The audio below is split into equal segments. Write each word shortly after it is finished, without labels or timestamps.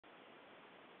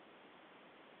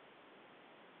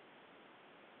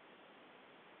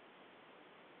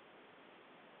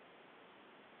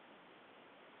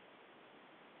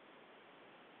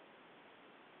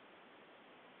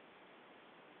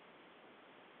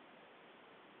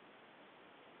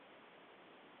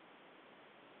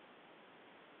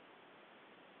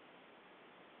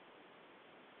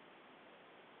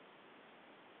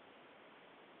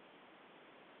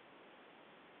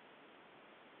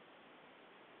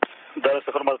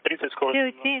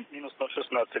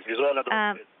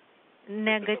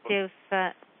negative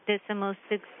decimal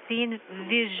 16,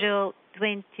 visual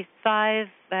 25,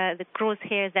 the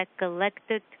crosshairs are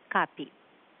collected, copy.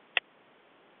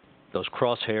 Those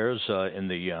crosshairs in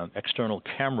the external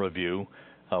camera view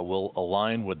will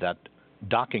align with that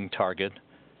docking target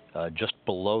just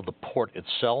below the port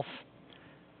itself.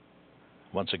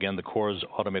 Once again, the Corps'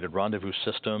 automated rendezvous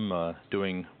system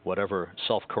doing whatever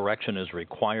self-correction is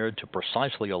required to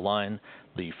precisely align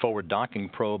the forward docking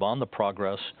probe on the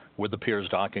Progress with the Piers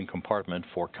docking compartment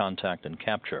for contact and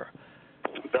capture.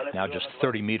 Now just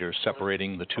 30 meters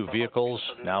separating the two vehicles,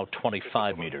 now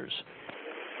 25 meters.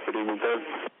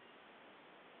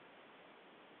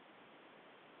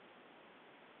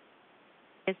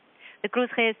 The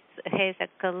crosshairs are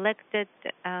collected,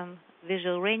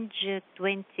 visual range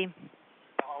 20.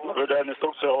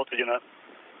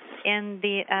 And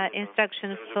the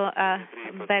instructions for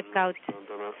back out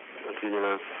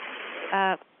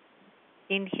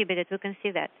inhibited. We can see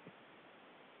that.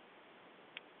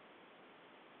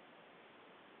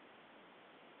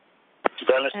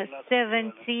 Uh,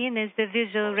 17 is the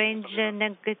visual range,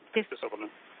 negative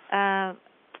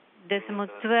decimal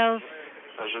 12.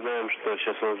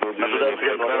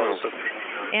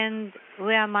 And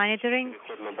we are monitoring.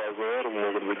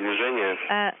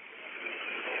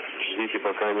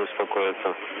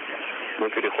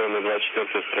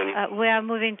 We are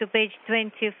moving to page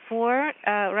 24.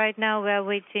 Right now we are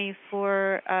waiting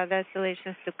for the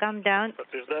oscillations to come down.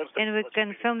 And we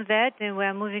confirm that, and we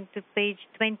are moving to page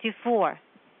 24.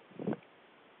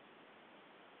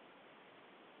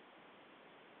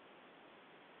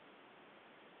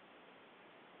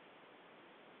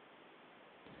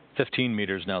 "15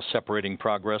 meters now separating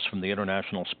Progress from the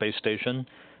International Space Station.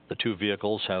 The two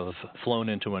vehicles have flown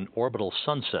into an orbital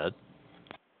sunset,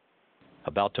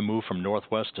 about to move from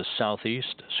northwest to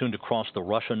southeast, soon to cross the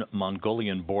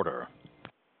Russian-Mongolian border.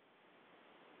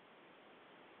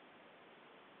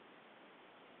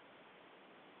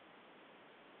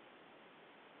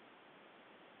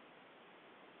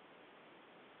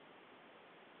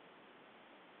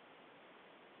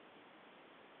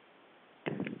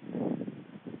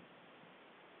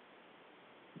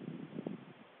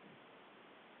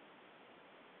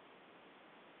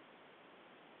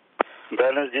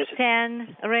 Balance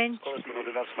 10 range,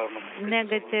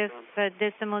 negative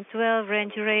decimal 12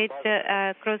 range rate,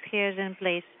 crosshairs in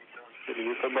place.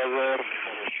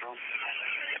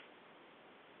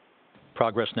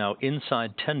 Progress now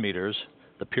inside 10 meters.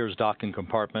 The Piers docking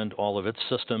compartment, all of its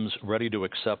systems ready to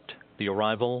accept the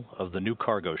arrival of the new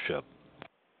cargo ship.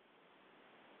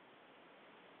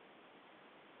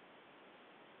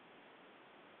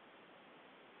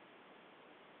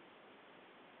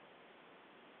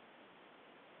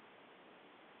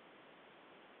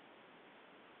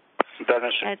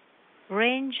 At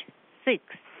range 6.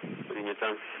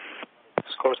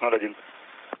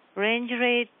 Range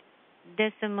rate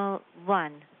decimal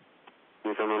 1.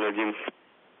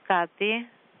 Copy.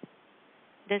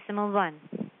 Decimal 1.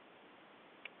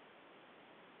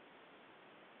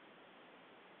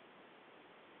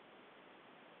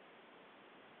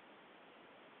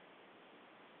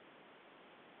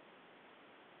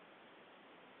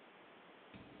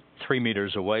 Three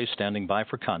meters away, standing by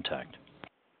for contact.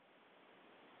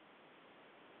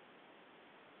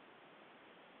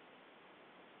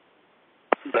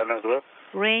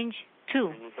 Range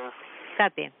 2.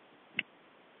 Copy.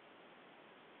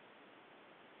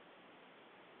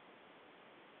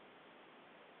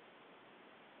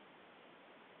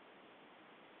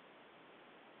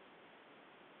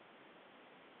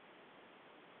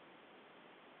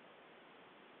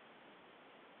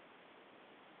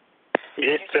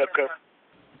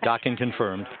 Docking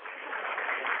confirmed.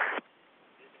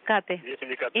 Copy.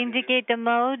 Indicate the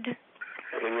mode.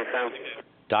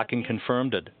 Docking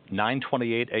confirmed at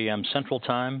 9:28 a.m. Central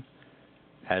Time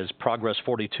as Progress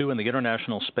 42 and the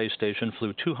International Space Station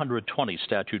flew 220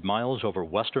 statute miles over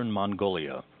western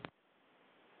Mongolia.